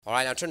All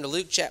right, now turn to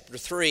Luke chapter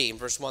 3,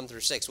 verse 1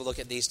 through 6. We'll look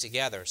at these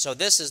together. So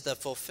this is the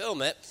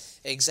fulfillment.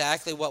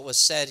 Exactly what was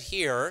said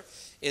here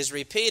is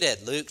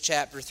repeated. Luke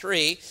chapter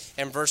 3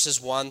 and verses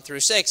 1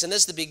 through 6. And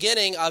this is the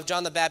beginning of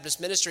John the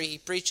Baptist's ministry. He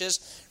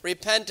preaches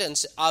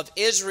repentance of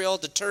Israel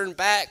to turn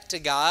back to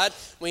God.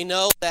 We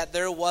know that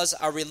there was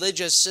a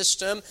religious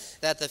system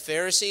that the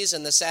Pharisees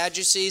and the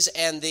Sadducees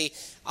and the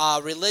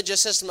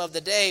religious system of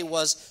the day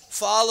was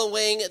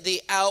following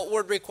the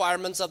outward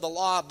requirements of the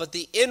law, but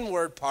the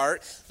inward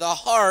part, the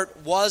heart,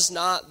 was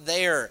not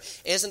there.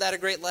 Isn't that a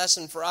great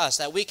lesson for us?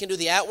 That we can do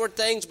the outward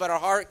things, but our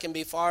heart can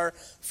be far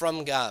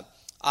from God.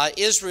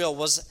 Israel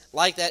was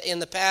like that in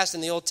the past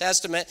in the Old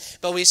Testament,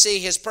 but we see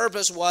his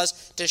purpose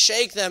was to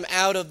shake them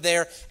out of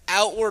their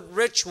outward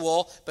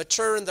ritual, but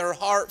turn their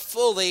heart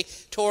fully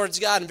towards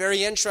God. And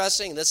very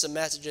interesting, this is a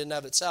message in and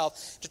of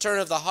itself, to turn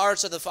of the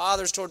hearts of the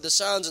fathers toward the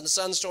sons and the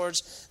sons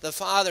towards the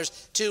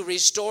fathers, to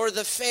restore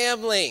the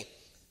family.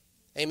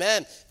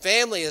 Amen.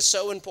 Family is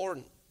so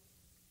important.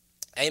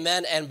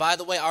 Amen. And by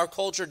the way, our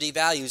culture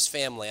devalues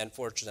family,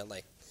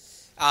 unfortunately.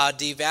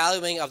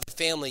 Devaluing of the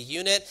family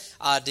unit,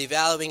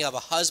 devaluing of a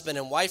husband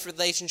and wife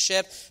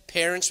relationship,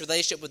 parents'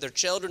 relationship with their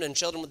children and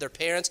children with their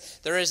parents.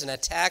 There is an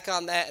attack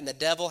on that, and the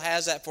devil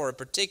has that for a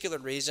particular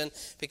reason,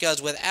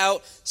 because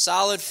without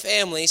solid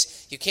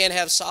families, you can't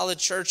have solid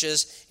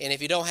churches, and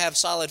if you don't have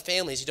solid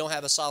families, you don't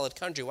have a solid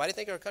country. Why do you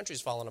think our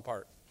country's falling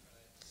apart?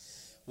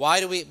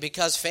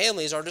 Because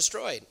families are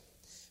destroyed.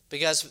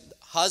 Because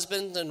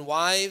husbands and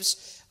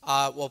wives,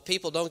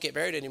 people don't get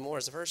married anymore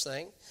is the first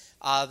thing.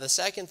 The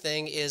second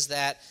thing is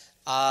that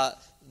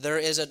there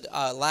is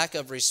a lack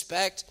of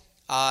respect,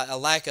 a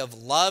lack of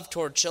love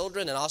toward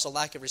children, and also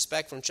lack of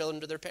respect from children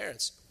to their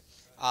parents.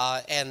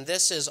 And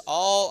this is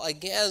all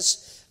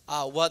against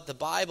what the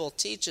Bible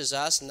teaches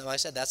us. And I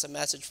said that's a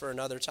message for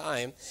another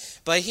time.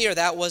 But here,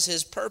 that was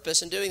his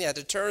purpose in doing that,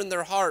 to turn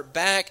their heart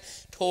back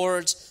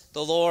towards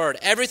the Lord.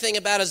 Everything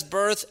about his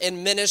birth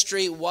and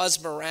ministry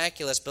was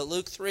miraculous. But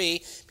Luke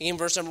 3, beginning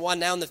verse number 1,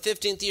 now in the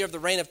 15th year of the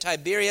reign of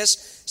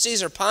Tiberius,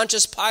 Caesar,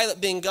 Pontius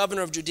Pilate being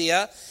governor of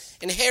Judea,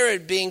 and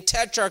Herod being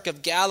tetrarch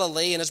of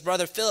Galilee, and his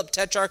brother Philip,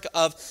 tetrarch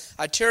of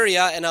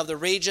Iturea and of the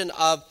region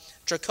of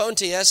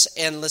Trachonitis,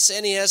 and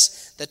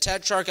Lysanias, the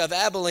tetrarch of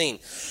Abilene,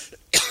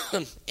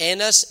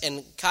 Annas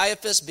and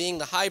Caiaphas being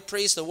the high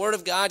priest, the word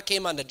of God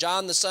came unto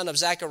John the son of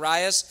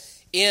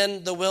Zacharias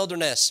in the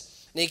wilderness.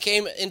 And he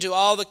came into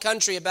all the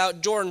country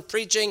about Jordan,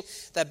 preaching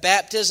the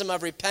baptism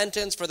of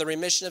repentance for the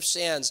remission of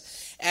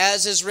sins,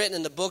 as is written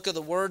in the book of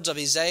the words of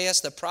Isaiah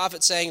the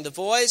prophet, saying, the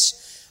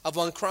voice of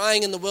one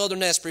crying in the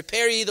wilderness,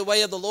 prepare ye the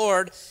way of the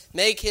Lord,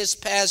 make his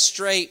paths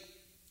straight.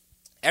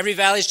 Every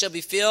valley shall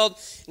be filled,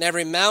 and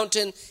every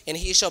mountain and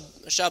he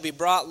shall be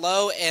brought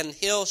low, and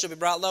hill shall be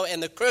brought low,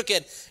 and the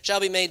crooked shall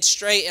be made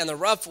straight, and the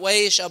rough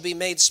ways shall be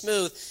made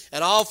smooth,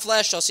 and all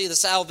flesh shall see the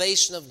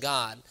salvation of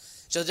God.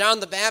 So John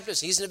the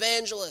Baptist, he's an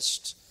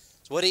evangelist.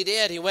 That's what he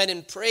did. He went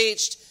and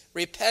preached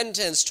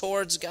repentance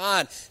towards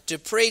God, to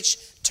preach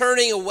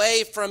turning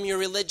away from your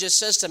religious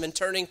system and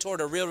turning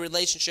toward a real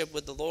relationship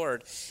with the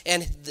Lord.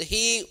 And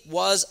he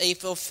was a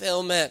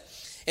fulfillment.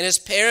 And his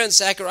parents,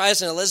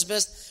 Zacharias and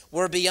Elizabeth,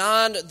 were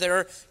beyond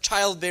their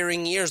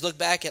childbearing years. Look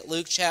back at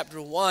Luke chapter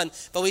 1.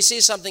 But we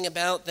see something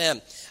about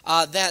them,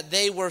 that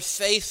they were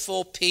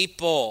faithful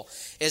people.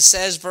 It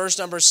says, verse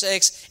number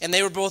 6, and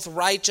they were both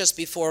righteous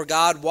before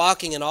God,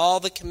 walking in all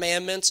the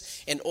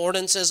commandments and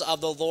ordinances of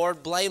the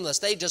Lord blameless.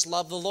 They just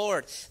loved the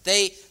Lord.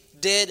 They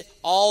did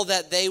all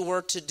that they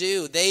were to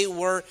do. They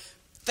were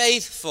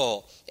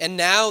faithful. And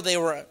now they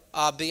were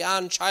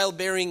beyond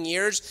childbearing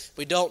years.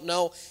 We don't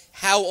know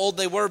how old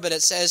they were, but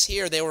it says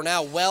here they were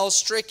now well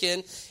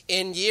stricken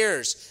in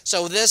years.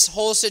 So this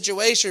whole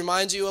situation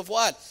reminds you of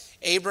what?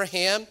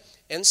 Abraham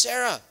and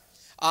Sarah.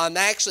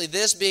 Actually,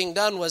 this being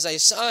done was a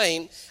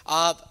sign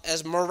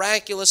as a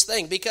miraculous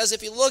thing. Because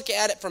if you look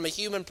at it from a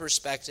human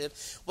perspective,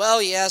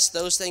 well, yes,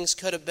 those things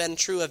could have been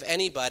true of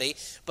anybody.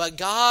 But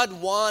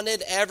God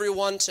wanted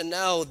everyone to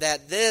know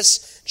that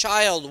this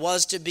child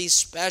was to be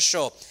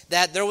special,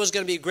 that there was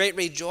going to be great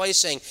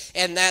rejoicing,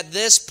 and that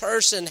this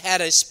person had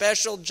a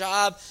special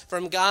job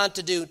from God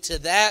to do,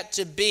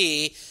 to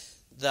be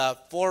the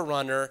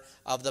forerunner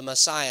of the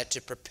Messiah, to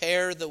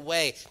prepare the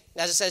way.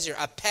 As it says here,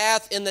 a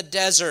path in the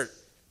desert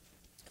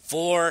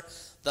for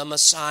the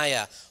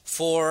Messiah,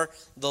 for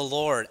the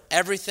Lord.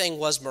 Everything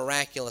was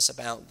miraculous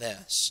about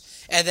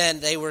this. And then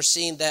they were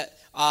seeing that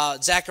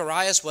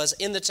Zacharias was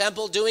in the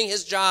temple doing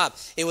his job.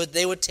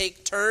 They would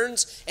take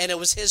turns, and it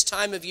was his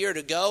time of year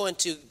to go and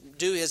to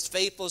do his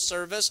faithful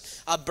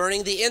service of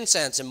burning the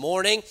incense and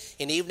morning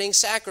and evening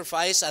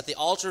sacrifice at the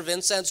altar of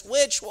incense,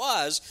 which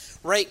was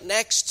right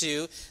next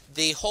to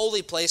the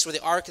holy place where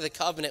the Ark of the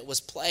Covenant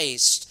was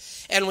placed.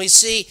 And we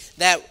see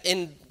that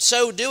in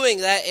so doing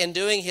that and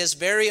doing his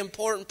very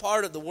important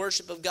part of the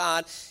worship of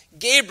God,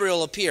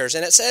 Gabriel appears.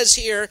 And it says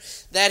here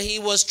that he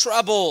was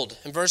troubled.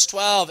 In verse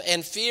 12,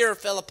 and fear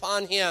fell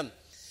upon him.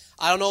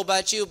 I don't know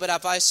about you, but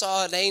if I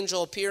saw an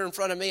angel appear in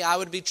front of me, I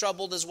would be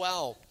troubled as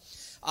well.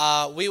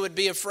 we would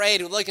be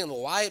afraid. We're looking,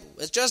 well, why?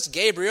 It's just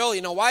Gabriel.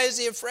 Why is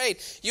he afraid?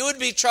 You would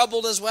be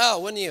troubled as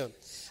well, wouldn't you?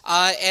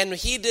 And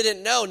he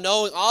didn't know,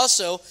 knowing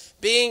also,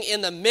 being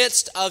in the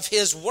midst of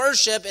his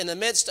worship, in the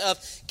midst of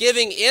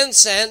giving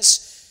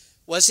incense,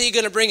 was he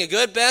going to bring a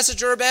good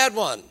message or a bad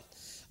one?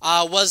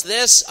 Was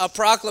this a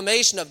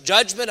proclamation of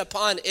judgment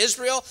upon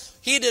Israel?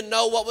 He didn't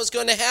know what was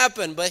going to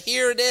happen, but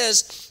here it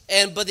is.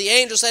 But the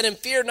angel said, "And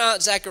fear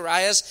not,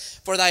 Zacharias,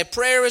 for thy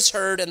prayer is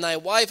heard, and thy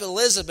wife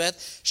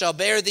Elizabeth shall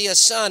bear thee a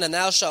son, and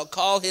thou shalt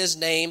call his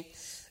name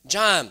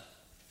John."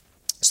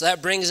 So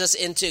that brings us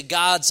into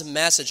God's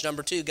message.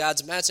 Number 2,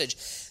 God's message.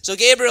 So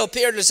Gabriel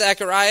appeared to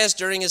Zacharias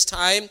during his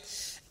time,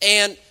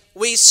 and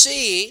we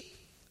see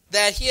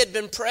that he had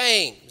been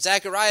praying.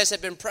 Zacharias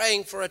had been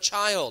praying for a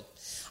child.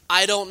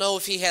 I don't know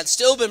if he had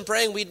still been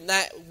praying.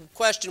 The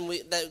answer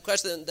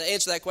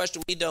to that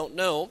question, we don't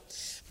know.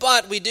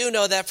 But we do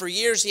know that for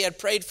years he had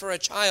prayed for a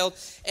child,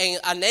 and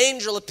an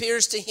angel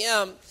appears to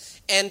him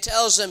and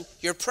tells him,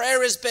 "Your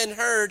prayer has been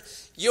heard.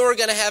 You're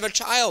going to have a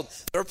child."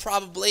 They're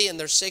probably in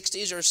their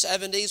 60s or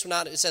 70s.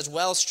 It says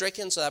well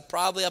stricken, so they're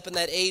probably up in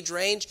that age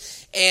range.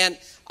 And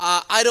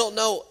I don't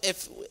know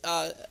if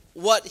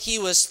what he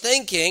was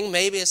thinking.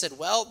 Maybe he said,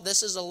 "Well,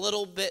 this is a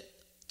little bit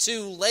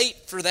too late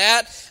for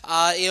that.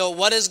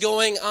 What is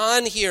going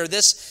on here?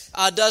 This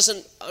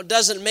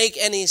doesn't make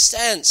any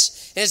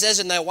sense." And it says,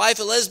 "And thy wife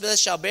Elizabeth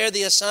shall bear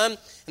thee a son,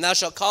 and thou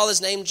shalt call his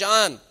name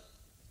John,"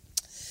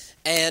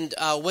 and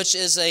which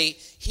is a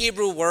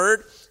Hebrew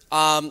word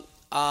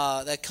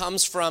that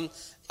comes from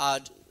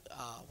it's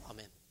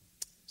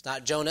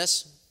not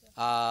Jonas,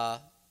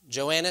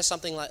 Joannes,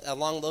 something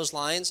along those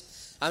lines.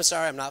 I'm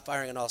sorry, I'm not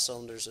firing on all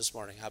cylinders this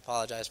morning. I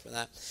apologize for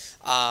that.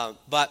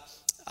 But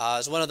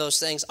it's one of those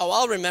things. Oh,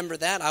 I'll remember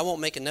that. I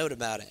won't make a note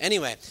about it.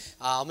 Anyway,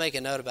 I'll make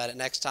a note about it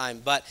next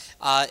time. But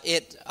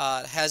it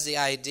has the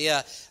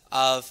idea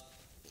of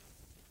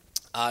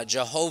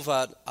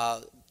Jehovah,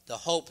 the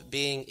hope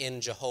being in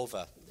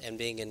Jehovah, and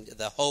being in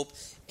the hope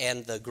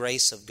and the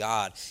grace of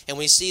God. And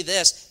we see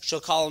this: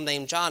 "Shall call him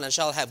name John, and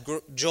shall have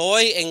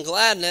joy and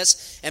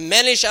gladness, and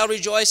many shall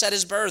rejoice at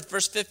his birth."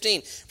 Verse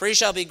 15, "For he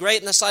shall be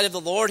great in the sight of the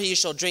Lord. He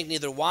shall drink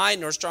neither wine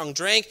nor strong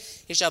drink.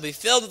 He shall be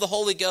filled with the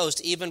Holy Ghost,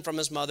 even from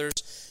his mother's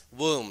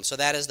womb." So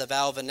that is the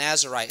vow of a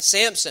Nazarite.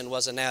 Samson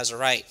was a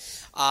Nazarite.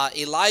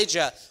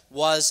 Elijah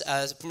was,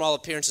 from all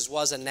appearances,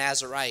 was a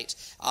Nazarite,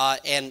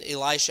 and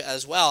Elisha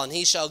as well. "And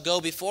he shall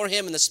go before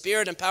him in the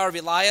spirit and power of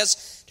Elias,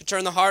 to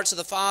turn the hearts of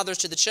the fathers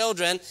to the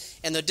children,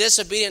 and the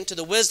disobedient to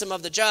the wisdom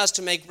of the just,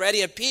 to make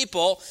ready a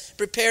people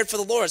prepared for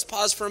the Lord." Let's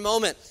pause for a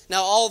moment.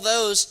 Now, all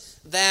those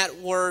that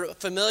were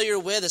familiar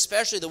with,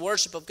 especially the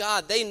worship of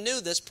God, they knew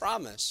this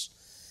promise.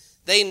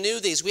 They knew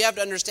these. We have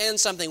to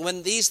understand something.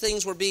 When these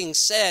things were being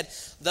said,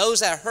 those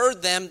that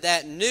heard them,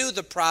 that knew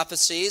the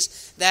prophecies,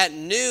 that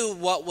knew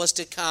what was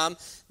to come,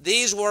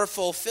 these were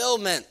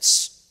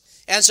fulfillments.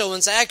 And so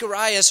when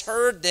Zacharias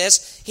heard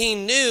this, he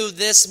knew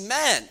this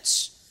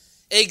meant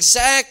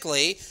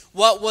exactly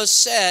what was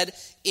said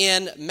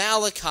in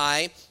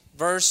Malachi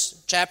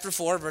chapter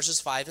 4,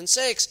 verses 5 and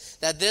 6,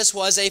 that this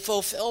was a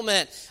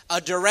fulfillment, a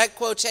direct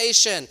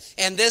quotation,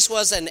 and this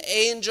was an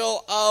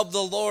angel of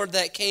the Lord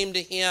that came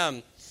to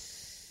him.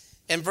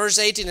 In verse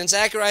 18, "And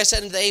Zacharias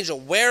said unto the angel,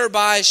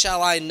 Whereby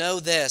shall I know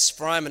this?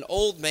 For I am an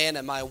old man,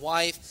 and my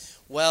wife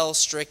well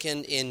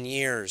stricken in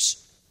years."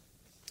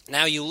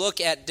 Now you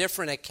look at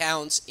different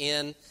accounts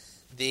in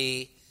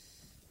the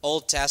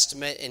Old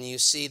Testament, and you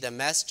see the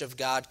message of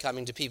God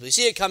coming to people. You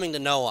see it coming to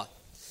Noah.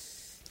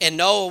 And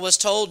Noah was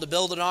told to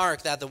build an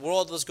ark, that the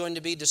world was going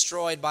to be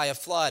destroyed by a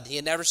flood. He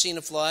had never seen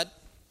a flood.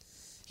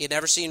 He had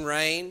never seen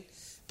rain.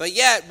 But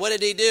yet, what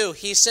did he do?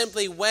 He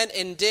simply went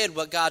and did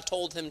what God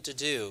told him to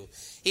do.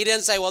 He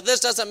didn't say, "Well, this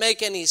doesn't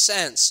make any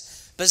sense."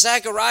 But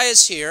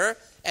Zacharias here,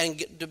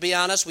 and to be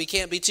honest, we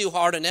can't be too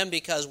hard on him,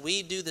 because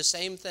we do the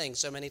same thing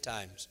so many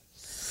times.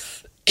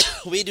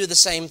 We do the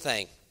same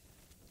thing.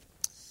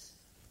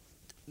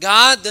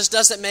 "God, this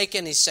doesn't make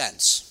any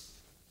sense.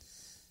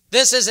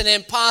 This is an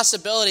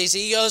impossibility."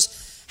 He goes,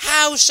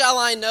 "How shall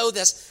I know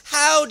this?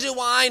 How do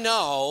I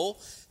know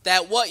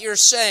that what you're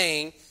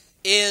saying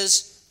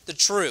is the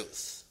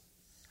truth?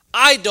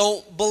 I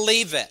don't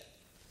believe it.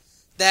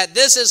 That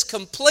this is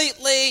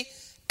completely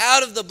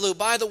out of the blue."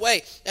 By the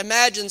way,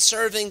 imagine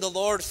serving the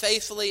Lord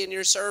faithfully in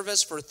your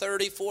service for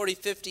 30, 40,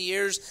 50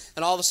 years,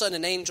 and all of a sudden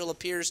an angel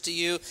appears to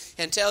you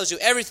and tells you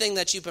everything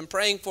that you've been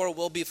praying for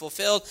will be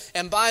fulfilled.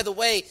 And by the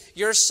way,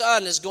 your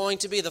son is going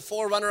to be the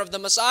forerunner of the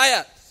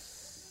Messiah.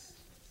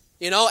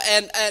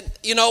 And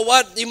you know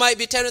what? You might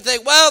be tempted to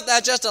think, "Well,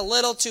 that's just a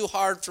little too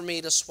hard for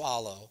me to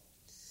swallow."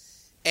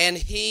 And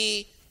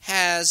he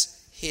has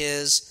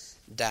his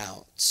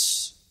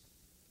doubts.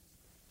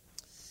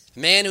 A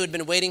man who had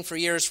been waiting for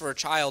years for a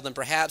child, and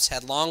perhaps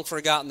had long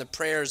forgotten the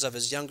prayers of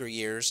his younger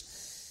years,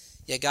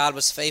 yet God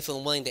was faithful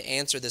and willing to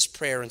answer this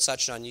prayer in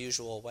such an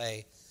unusual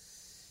way.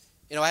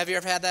 Have you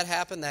ever had that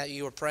happen, that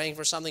you were praying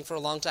for something for a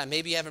long time?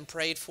 Maybe you haven't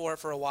prayed for it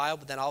for a while,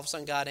 but then all of a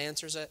sudden God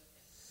answers it.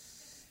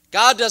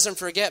 God doesn't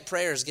forget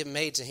prayers given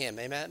made to him.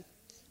 Amen?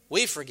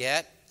 We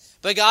forget.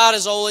 But God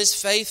is always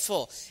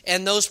faithful.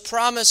 And those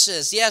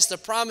promises, yes, the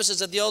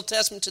promises of the Old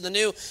Testament to the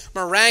New,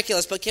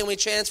 miraculous. But can we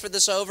transfer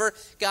this over?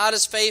 God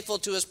is faithful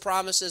to His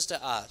promises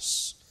to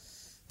us.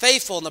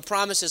 Faithful in the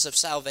promises of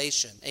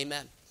salvation.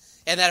 Amen.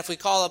 And that if we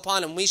call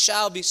upon Him, we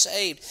shall be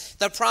saved.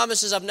 The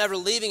promises of never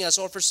leaving us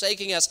or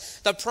forsaking us.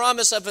 The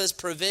promise of His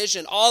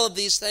provision. All of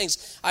these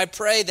things, I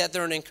pray that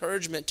they're an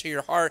encouragement to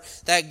your heart.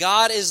 That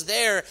God is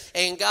there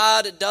and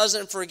God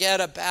doesn't forget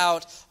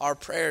about our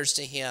prayers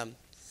to Him.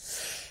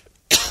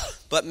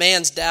 But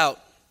man's doubt.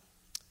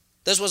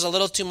 This was a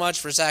little too much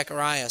for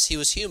Zacharias. He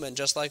was human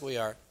just like we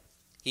are.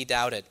 He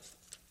doubted.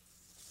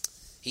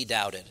 He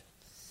doubted.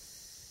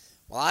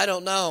 Well, I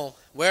don't know.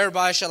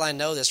 Whereby shall I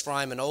know this? For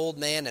I am an old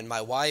man and my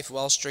wife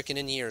well stricken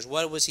in years.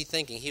 What was he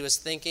thinking? He was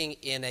thinking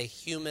in a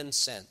human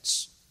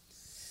sense.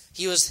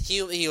 He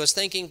was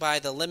thinking by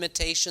the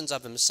limitations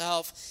of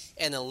himself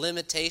and the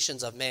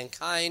limitations of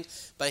mankind.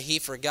 But he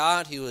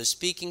forgot who he was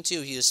speaking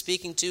to. He was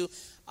speaking to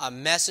a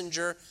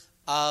messenger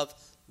of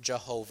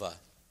Jehovah,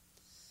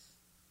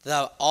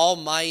 the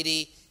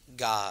Almighty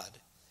God.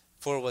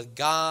 For with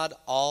God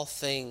all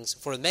things,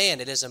 for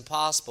man it is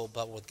impossible,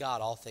 but with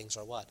God all things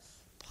are what?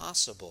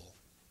 Possible.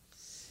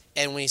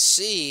 And we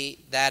see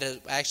that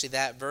actually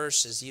that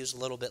verse is used a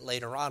little bit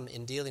later on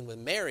in dealing with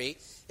Mary,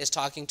 is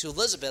talking to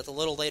Elizabeth a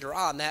little later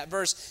on. That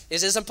verse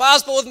is, it's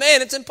impossible with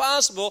man, it's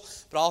impossible,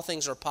 but all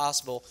things are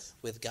possible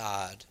with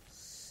God.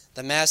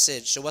 The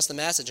message, so what's the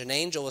message? An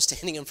angel was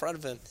standing in front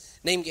of him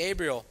named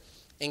Gabriel.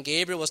 And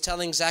Gabriel was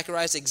telling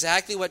Zacharias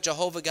exactly what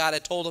Jehovah God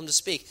had told him to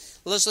speak.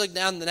 Let's look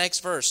down the next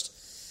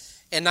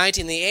verse. In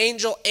 19, the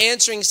angel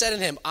answering said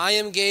unto him, I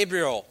am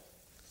Gabriel,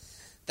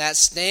 that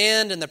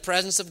stand in the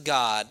presence of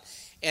God,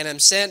 and am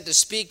sent to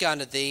speak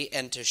unto thee,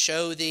 and to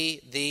show thee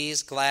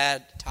these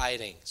glad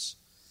tidings.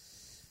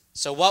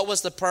 So what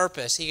was the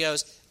purpose? He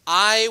goes,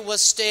 I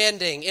was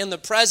standing in the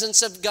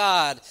presence of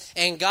God,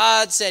 and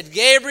God said,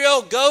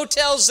 Gabriel, go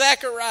tell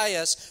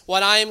Zacharias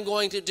what I am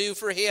going to do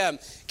for him.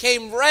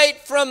 Came right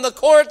from the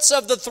courts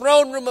of the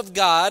throne room of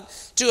God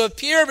to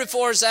appear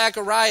before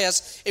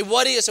Zacharias. And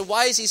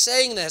why is he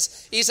saying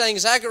this? He's saying,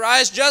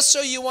 Zacharias, just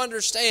so you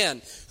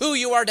understand who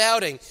you are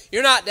doubting.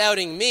 You're not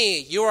doubting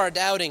me. You are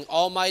doubting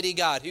Almighty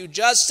God, who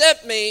just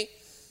sent me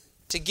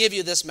to give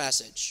you this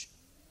message.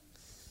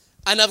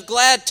 And of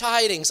glad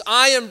tidings.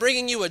 I am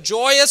bringing you a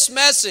joyous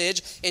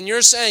message, and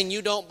you're saying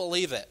you don't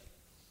believe it.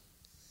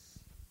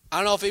 I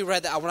don't know if you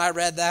read that. When I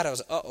read that, I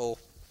was, uh-oh.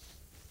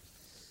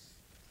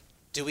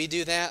 Do we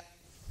do that?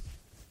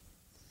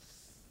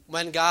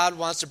 When God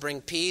wants to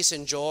bring peace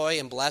and joy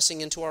and blessing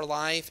into our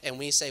life, and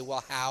we say,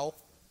 well, how?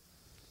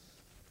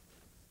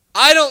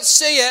 I don't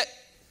see it.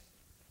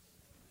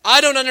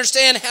 I don't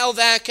understand how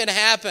that can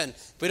happen.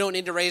 We don't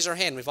need to raise our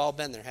hand. We've all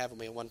been there, haven't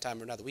we, at one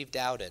time or another? We've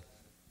doubted.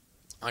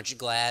 Aren't you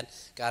glad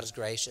God is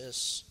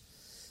gracious?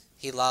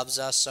 He loves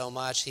us so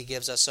much. He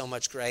gives us so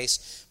much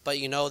grace. But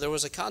you know, there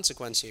was a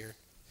consequence here.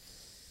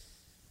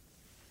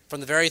 From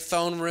the very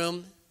throne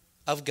room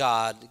of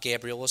God,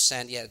 Gabriel was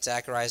sent, yet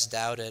Zacharias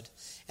doubted.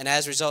 And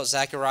as a result,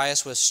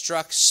 Zacharias was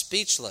struck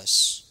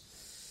speechless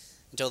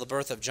until the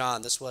birth of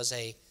John. This was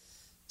a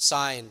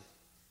sign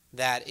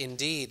that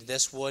indeed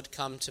this would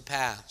come to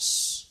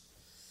pass.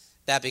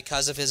 That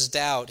because of his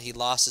doubt, he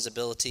lost his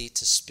ability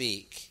to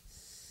speak.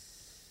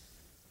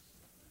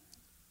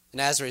 And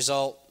as a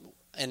result,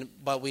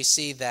 but we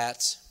see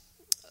that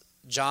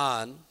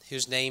John,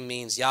 whose name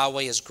means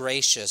Yahweh is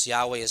gracious,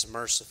 Yahweh is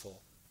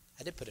merciful.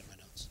 I did put it in my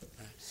notes. All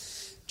right.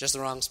 Just the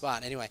wrong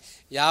spot. Anyway,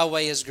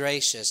 Yahweh is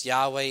gracious,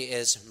 Yahweh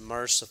is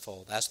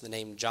merciful. That's what the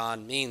name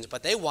John means.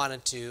 But they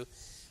wanted to,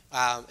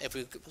 if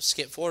we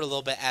skip forward a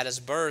little bit, at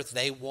his birth,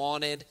 they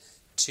wanted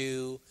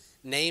to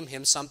name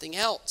him something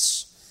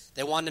else.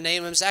 They wanted to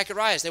name him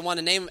Zacharias. They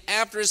wanted to name him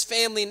after his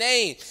family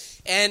name.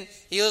 And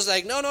he was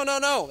like,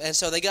 no. And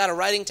so they got a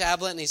writing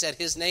tablet, and he said,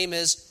 his name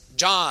is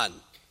John.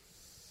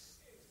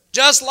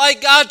 Just like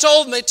God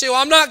told me to.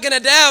 I'm not going to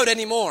doubt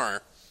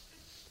anymore.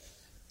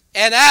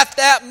 And at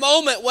that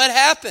moment, what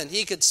happened?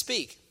 He could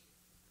speak.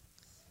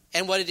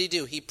 And what did he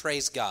do? He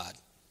praised God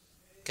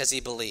because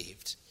he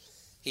believed.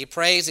 He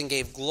praised and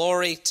gave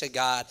glory to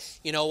God.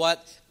 You know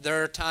what?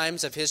 There are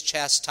times of his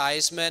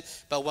chastisement,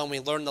 but when we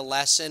learn the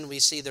lesson, we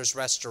see there's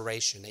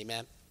restoration.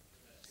 Amen?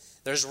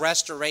 There's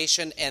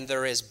restoration and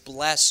there is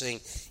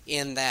blessing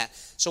in that.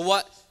 So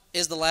what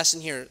is the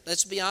lesson here?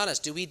 Let's be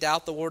honest. Do we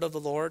doubt the word of the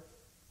Lord?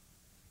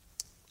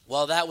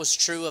 Well, that was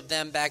true of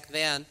them back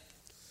then.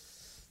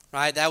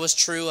 Right? That was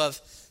true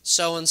of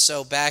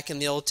so-and-so back in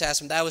the Old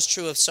Testament. That was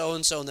true of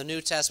so-and-so in the New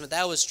Testament.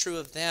 That was true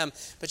of them.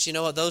 But you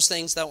know what? Those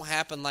things don't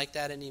happen like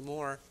that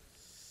anymore.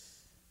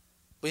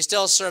 We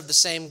still serve the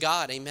same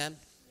God. Amen?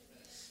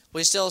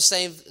 We still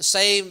serve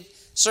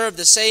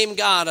the same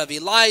God of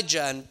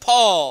Elijah and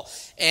Paul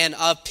and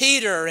of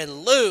Peter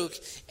and Luke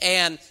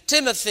and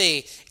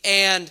Timothy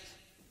and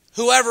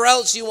whoever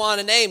else you want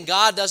to name.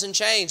 God doesn't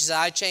change. He said,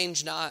 I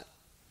change not.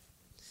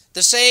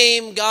 The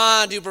same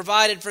God who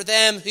provided for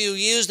them, who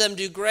used them to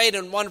do great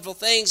and wonderful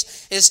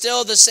things, is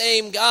still the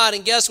same God.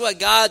 And guess what?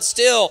 God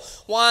still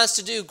wants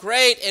to do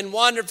great and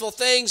wonderful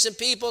things in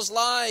people's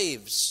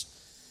lives.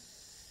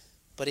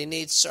 But he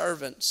needs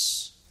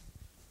servants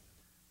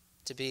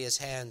to be his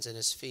hands and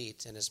his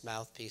feet and his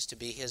mouthpiece, to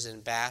be his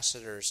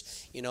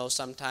ambassadors. You know,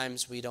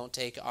 sometimes we don't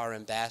take our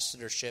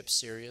ambassadorship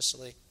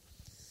seriously.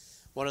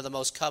 One of the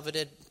most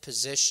coveted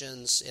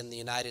positions in the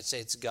United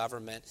States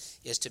government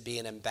is to be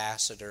an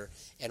ambassador.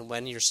 And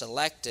when you're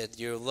selected,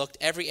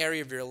 every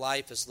area of your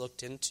life is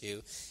looked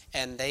into,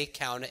 and they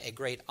count it a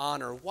great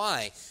honor.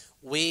 Why?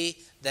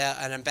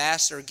 An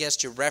ambassador gets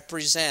to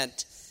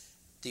represent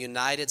the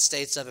United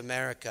States of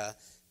America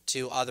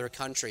to other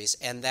countries,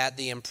 and that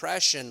the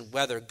impression,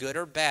 whether good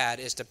or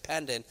bad, is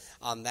dependent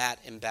on that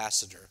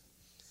ambassador.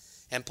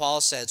 And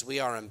Paul says we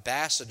are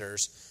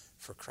ambassadors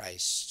for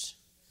Christ.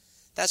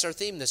 That's our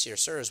theme this year,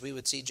 sir, as we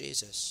would see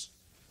Jesus.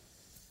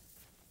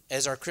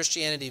 Is our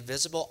Christianity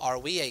visible? Are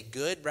we a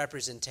good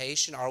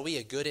representation? Are we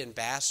a good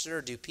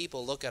ambassador? Do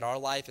people look at our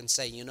life and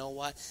say, you know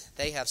what?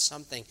 They have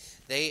something.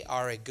 They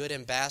are a good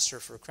ambassador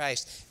for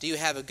Christ. Do you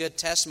have a good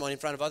testimony in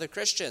front of other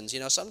Christians? You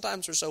know,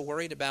 sometimes we're so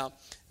worried about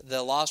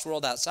the lost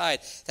world outside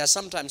that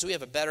sometimes we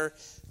have a better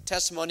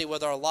testimony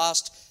with our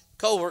lost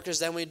co-workers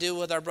than we do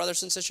with our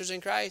brothers and sisters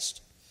in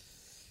Christ.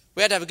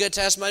 We have to have a good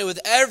testimony with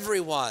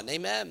everyone.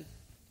 Amen.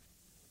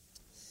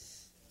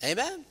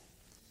 Amen.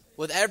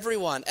 With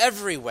everyone,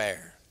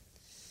 everywhere.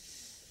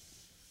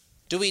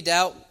 Do we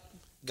doubt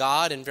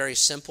God in very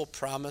simple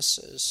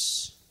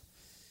promises?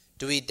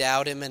 Do we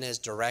doubt him in his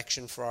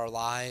direction for our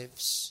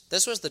lives?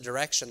 This was the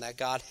direction that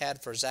God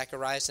had for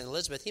Zacharias and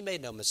Elizabeth. He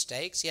made no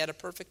mistakes. He had a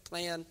perfect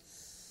plan.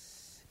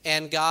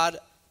 And God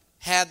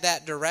had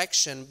that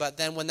direction, but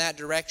then when that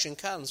direction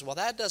comes, well,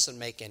 that doesn't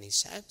make any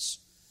sense.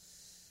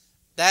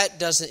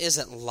 That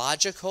isn't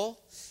logical.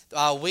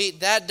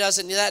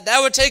 That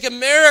would take a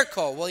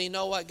miracle. Well, you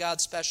know what?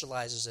 God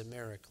specializes in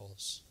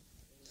miracles.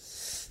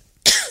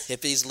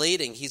 If he's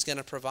leading, he's going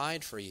to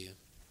provide for you.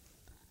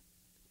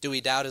 Do we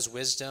doubt his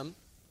wisdom?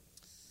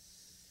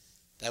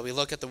 That we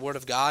look at the Word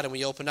of God and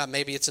we open up,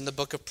 maybe it's in the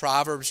book of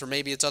Proverbs or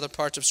maybe it's other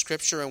parts of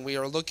Scripture, and we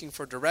are looking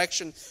for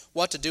direction,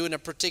 what to do in a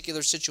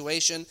particular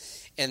situation,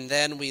 and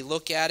then we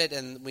look at it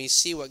and we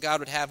see what God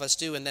would have us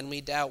do, and then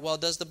we doubt, well,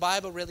 does the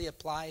Bible really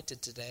apply to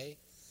today?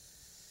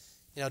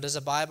 You know, does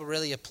the Bible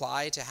really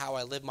apply to how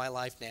I live my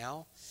life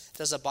now?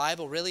 Does the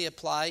Bible really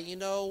apply? You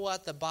know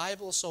what? The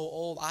Bible's so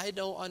old, I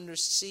don't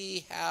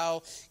understand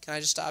how. Can I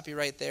just stop you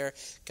right there?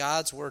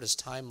 God's Word is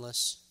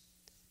timeless.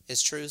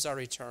 Its truths are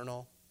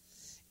eternal.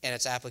 And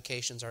its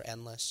applications are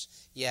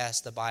endless.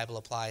 Yes, the Bible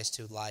applies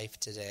to life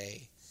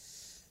today.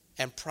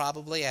 And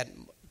probably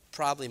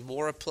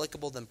more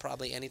applicable than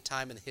probably any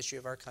time in the history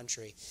of our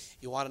country.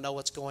 You want to know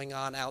what's going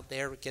on out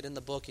there? Get in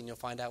the book and you'll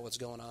find out what's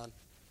going on.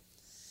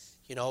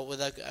 You know,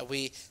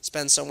 we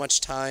spend so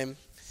much time.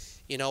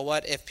 You know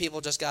what? If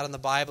people just got in the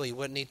Bible, you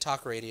wouldn't need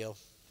talk radio.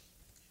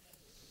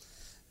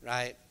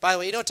 Right? By the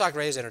way, you know talk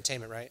radio is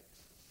entertainment, right?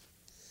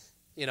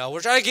 You know,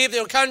 we're trying to keep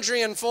the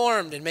country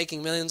informed and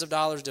making millions of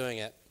dollars doing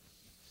it.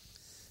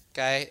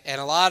 Okay? And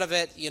a lot of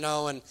it, you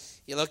know, and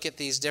you look at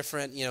these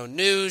different, you know,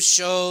 news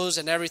shows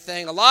and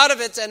everything, a lot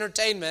of it's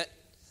entertainment.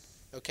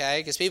 Okay?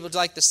 Because people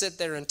like to sit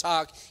there and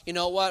talk. You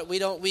know what? We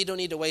don't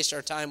need to waste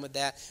our time with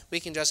that. We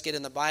can just get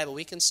in the Bible.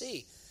 We can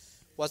see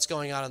what's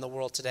going on in the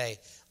world today.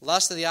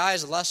 Lust of the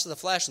eyes, the lust of the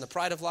flesh, and the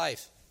pride of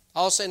life.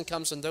 All sin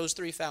comes from those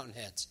three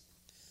fountainheads.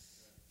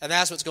 And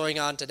that's what's going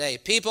on today.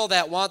 People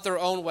that want their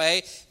own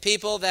way,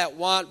 people that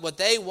want what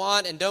they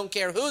want and don't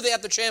care who they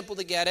have to trample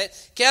to get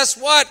it. Guess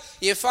what?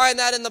 You find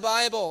that in the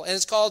Bible, and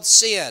it's called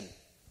sin.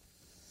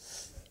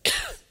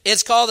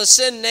 It's called a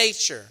sin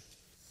nature.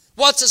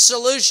 What's the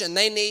solution?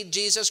 They need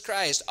Jesus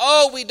Christ.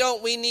 Oh,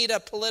 we need a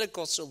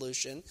political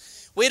solution.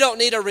 We don't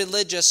need a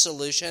religious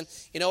solution.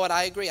 You know what?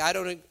 I agree. I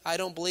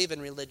don't believe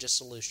in religious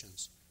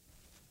solutions.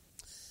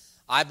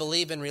 I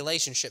believe in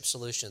relationship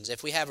solutions.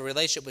 If we have a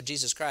relationship with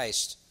Jesus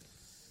Christ,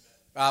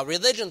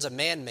 religion's a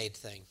man-made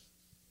thing.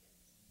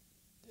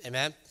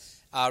 Amen?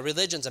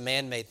 Religion's a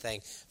man-made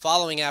thing.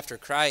 Following after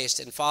Christ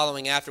and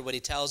following after what he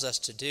tells us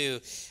to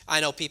do,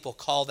 I know people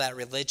call that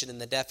religion in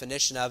the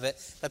definition of it,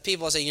 but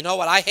people say, you know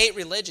what? I hate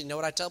religion. You know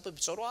what I tell people?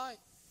 So do I.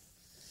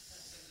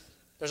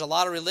 There's a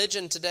lot of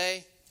religion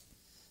today.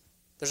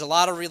 There's a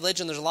lot of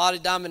religion, there's a lot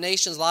of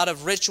denominations, a lot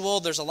of ritual,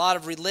 there's a lot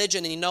of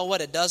religion, and you know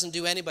what? It doesn't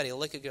do anybody a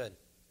lick of good.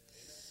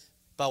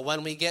 But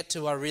when we get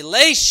to a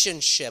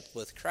relationship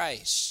with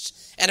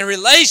Christ and a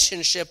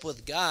relationship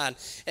with God,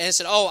 and it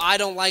said, oh, I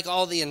don't like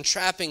all the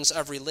entrappings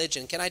of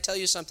religion. Can I tell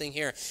you something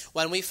here?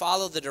 When we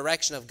follow the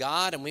direction of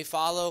God and we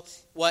follow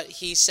what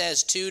he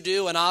says to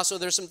do, and also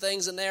there's some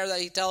things in there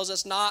that he tells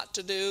us not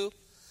to do.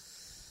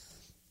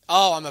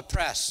 Oh, I'm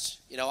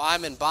oppressed. You know,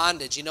 I'm in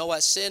bondage. You know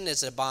what? Sin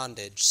is a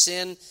bondage.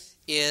 Sin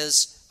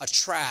is a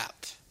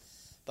trap.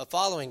 But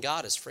following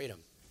God is freedom.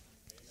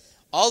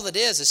 All it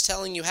is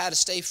telling you how to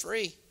stay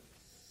free.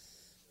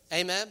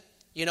 Amen.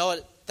 You know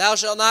what? Thou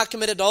shalt not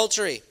commit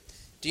adultery.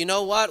 Do you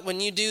know what? When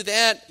you do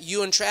that,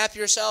 you entrap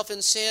yourself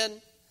in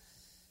sin.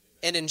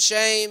 and in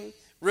shame,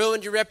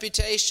 ruined your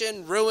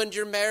reputation, ruined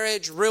your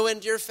marriage,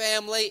 ruined your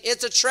family.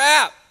 It's a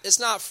trap. It's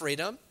not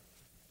freedom.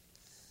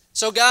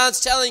 So God's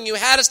telling you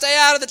how to stay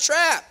out of the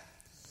trap.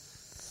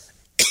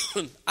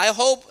 I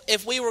hope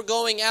if we were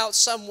going out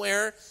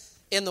somewhere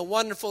in the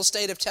wonderful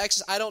state of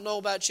Texas, I don't know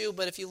about you,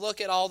 but if you look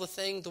at all the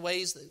things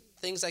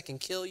that can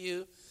kill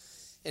you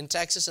in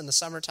Texas in the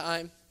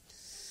summertime,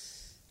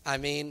 I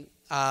mean,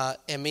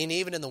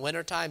 even in the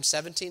wintertime,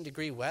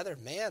 17-degree weather,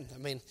 man. I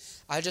mean,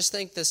 I just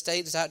think the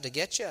state is out to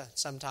get you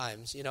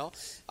sometimes,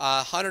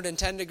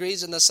 110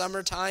 degrees in the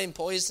summertime,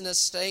 poisonous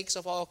snakes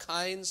of all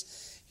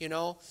kinds,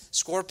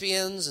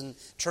 scorpions and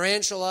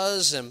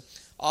tarantulas and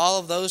all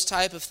of those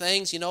type of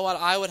things. You know what?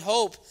 I would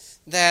hope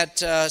that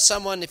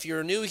someone, if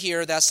you're new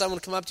here, that someone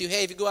would come up to you,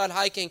 hey, if you go out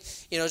hiking,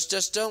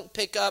 just don't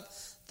pick up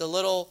the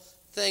little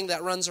thing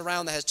that runs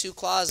around that has two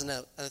claws and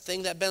a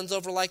thing that bends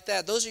over like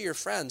that. Those are your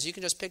friends. You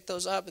can just pick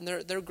those up, and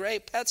they're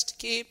great pets to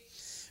keep,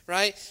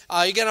 right?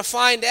 You're going to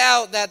find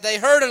out that they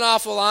hurt an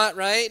awful lot,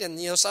 right? And,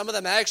 some of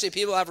them actually,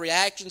 people have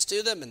reactions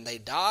to them, and they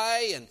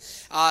die. And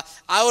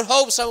I would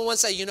hope someone would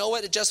say, you know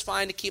what, it's just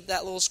fine to keep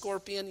that little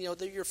scorpion.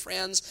 They're your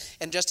friends,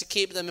 and just to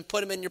keep them and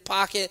put them in your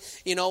pocket.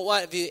 You know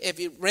what, if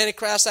you ran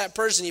across that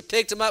person, you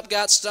picked them up,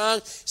 got stung,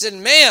 you said,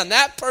 man,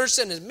 that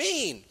person is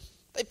mean.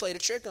 They played a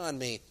trick on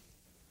me.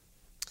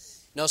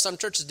 Some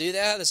churches do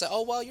that. They say,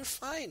 oh, well, you're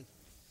fine.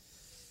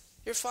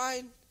 You're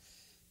fine.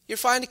 You're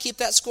fine to keep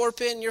that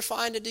scorpion. You're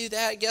fine to do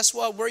that. Guess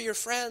what? We're your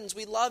friends.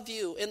 We love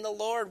you in the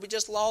Lord. We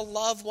just all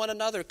love one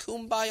another.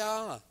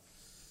 Kumbaya.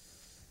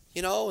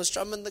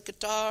 Strumming the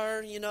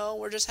guitar.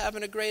 We're just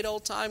having a great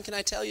old time. Can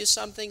I tell you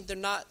something? They're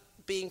not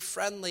being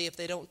friendly if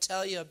they don't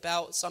tell you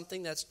about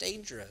something that's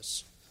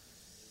dangerous.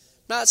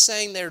 I'm not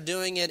saying they're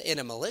doing it in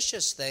a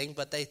malicious thing,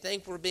 but they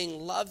think we're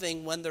being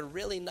loving when they're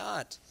really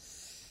not.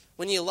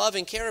 When you love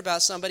and care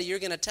about somebody, you're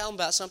going to tell them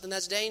about something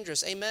that's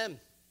dangerous. Amen.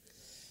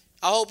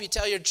 I hope you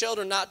tell your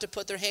children not to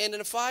put their hand in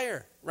a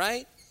fire,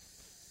 right?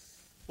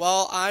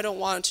 Well, I don't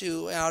want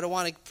to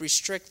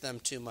restrict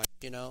them too much,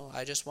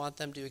 I just want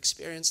them to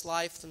experience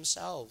life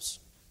themselves.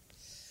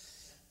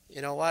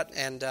 You know what?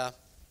 And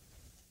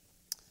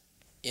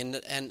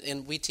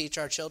we teach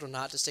our children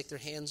not to stick their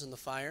hands in the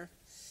fire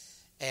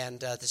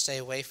and to stay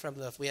away from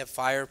them. If we have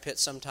fire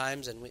pits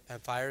sometimes and we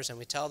have fires, and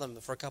we tell them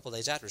for a couple of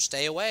days after,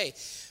 stay away.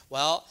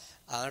 Well,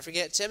 I'll never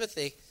forget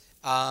Timothy.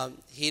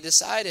 He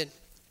decided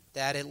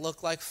that it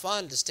looked like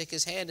fun to stick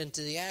his hand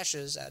into the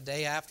ashes a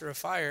day after a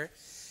fire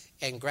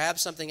and grab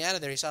something out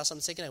of there. He saw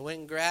something sticking. He went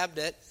and grabbed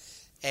it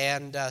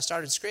and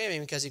started screaming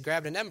because he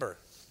grabbed an ember.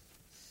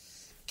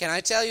 Can I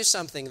tell you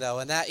something, though?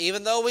 And that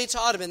even though we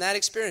taught him in that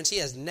experience, he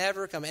has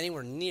never come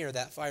anywhere near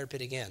that fire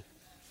pit again.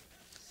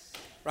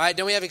 Right?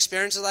 Don't we have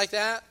experiences like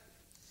that?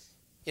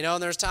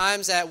 And there's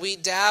times that we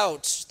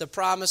doubt the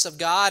promise of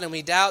God and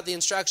we doubt the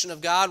instruction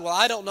of God. Well,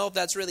 I don't know if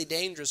that's really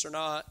dangerous or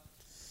not.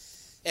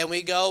 And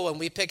we go and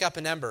we pick up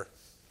an ember.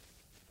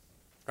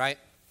 Right?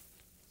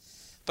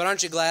 But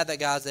aren't you glad that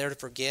God's there to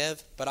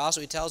forgive? But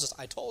also He tells us,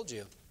 I told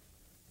you.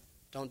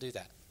 Don't do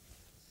that.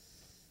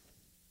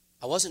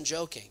 I wasn't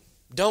joking.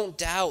 Don't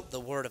doubt the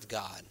Word of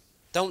God.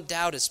 Don't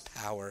doubt His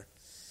power.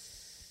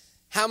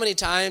 How many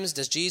times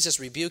does Jesus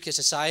rebuke His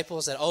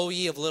disciples that, oh,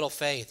 ye of little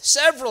faith?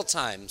 Several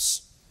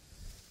times.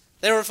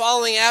 They were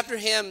following after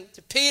Him.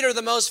 Peter,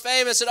 the most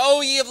famous, said,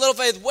 oh, ye of little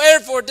faith,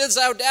 wherefore didst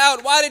thou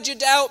doubt? Why did you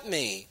doubt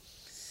me?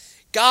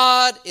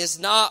 God is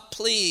not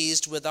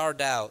pleased with our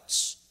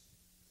doubts.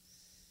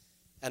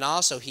 And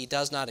also, He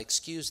does not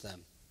excuse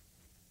them.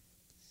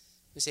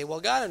 You say,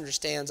 well, God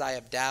understands I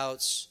have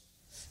doubts.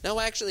 No,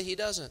 actually, He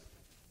doesn't.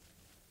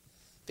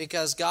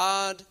 Because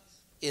God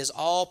is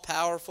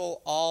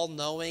all-powerful,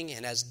 all-knowing,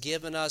 and has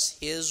given us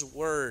His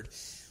Word.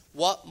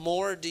 What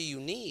more do you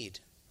need?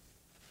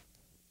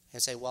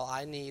 And say, well,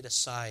 I need a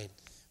sign.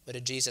 What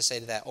did Jesus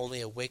say to that?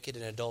 Only a wicked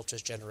and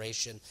adulterous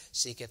generation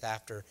seeketh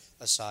after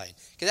a sign.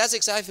 Because that's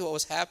exactly what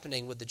was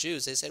happening with the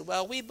Jews. They said,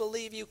 well, we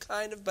believe you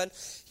kind of, but,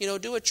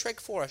 do a trick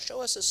for us.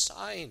 Show us a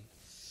sign.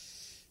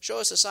 Show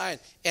us a sign.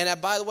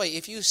 And by the way,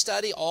 if you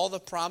study all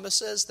the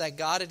promises that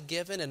God had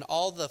given and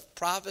all the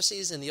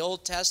prophecies in the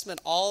Old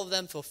Testament, all of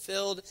them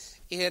fulfilled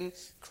in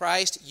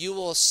Christ, you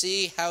will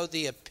see how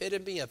the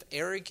epitome of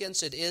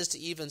arrogance it is to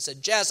even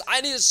suggest, I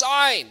need a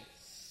sign.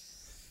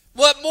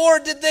 What more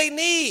did they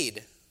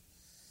need?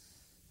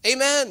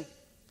 Amen.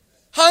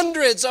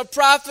 Hundreds of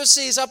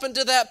prophecies up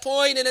until that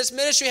point in His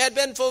ministry had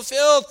been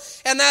fulfilled,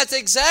 and that's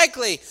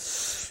exactly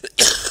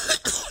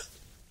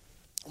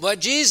what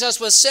Jesus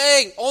was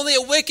saying. Only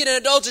a wicked and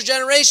adulterous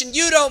generation.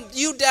 You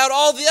doubt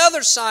all the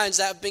other signs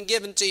that have been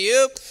given to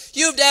you.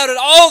 You've doubted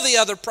all the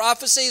other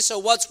prophecies, so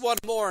what's one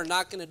more?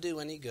 Not going to do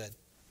any good.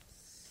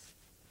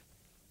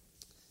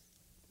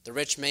 The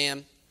rich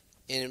man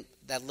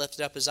that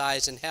lifted up his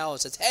eyes in hell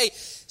and says, hey,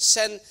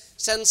 send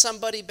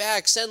somebody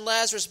back. Send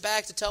Lazarus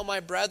back to tell my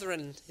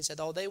brethren. He said,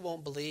 oh, they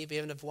won't believe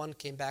even if one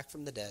came back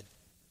from the dead.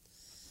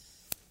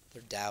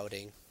 They're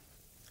doubting.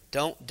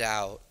 Don't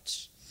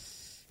doubt.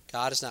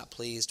 God is not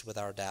pleased with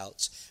our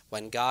doubts.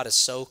 When God has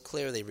so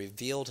clearly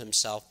revealed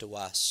Himself to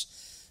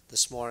us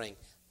this morning,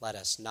 let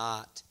us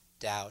not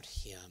doubt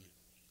him.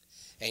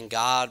 And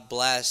God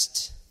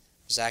blessed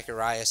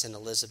Zacharias and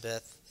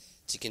Elizabeth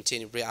to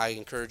continue. I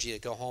encourage you to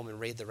go home and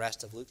read the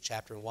rest of Luke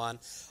chapter 1,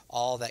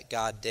 all that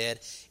God did,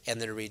 and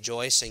they're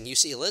rejoicing. You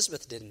see,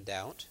 Elizabeth didn't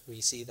doubt.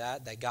 We see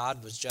that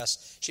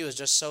she was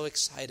just so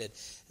excited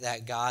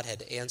that God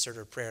had answered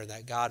her prayer and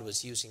that God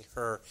was using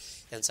her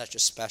in such a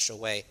special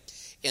way.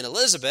 And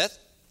Elizabeth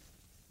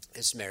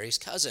is Mary's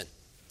cousin.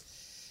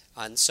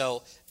 And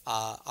so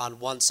on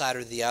one side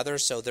or the other,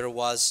 so there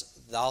was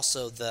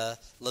also the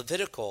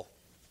Levitical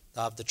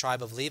of the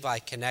tribe of Levi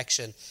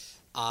connection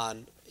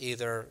on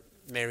either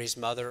Mary's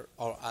mother,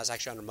 or I was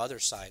actually on her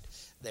mother's side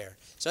there.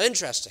 So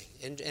interesting,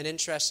 an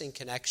interesting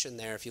connection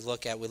there. If you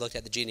we looked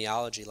at the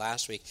genealogy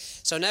last week.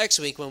 So next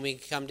week when we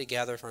come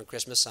together for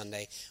Christmas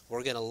Sunday,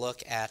 we're going to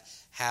look at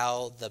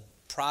how the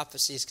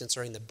prophecies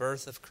concerning the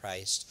birth of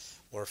Christ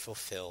were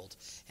fulfilled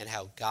and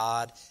how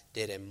God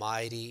did a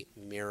mighty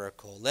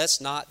miracle.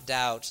 Let's not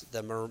doubt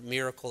the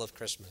miracle of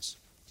Christmas.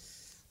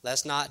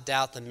 Let's not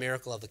doubt the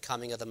miracle of the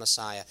coming of the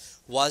Messiah.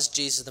 Was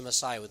Jesus the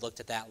Messiah? We looked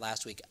at that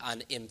last week.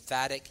 An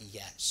emphatic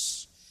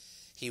yes.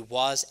 He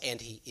was and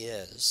he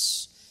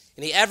is.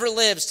 And he ever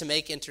lives to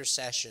make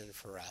intercession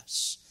for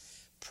us.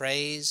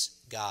 Praise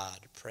God.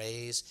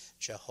 Praise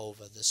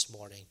Jehovah this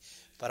morning.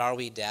 But are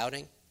we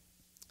doubting?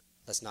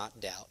 Let's not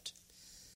doubt.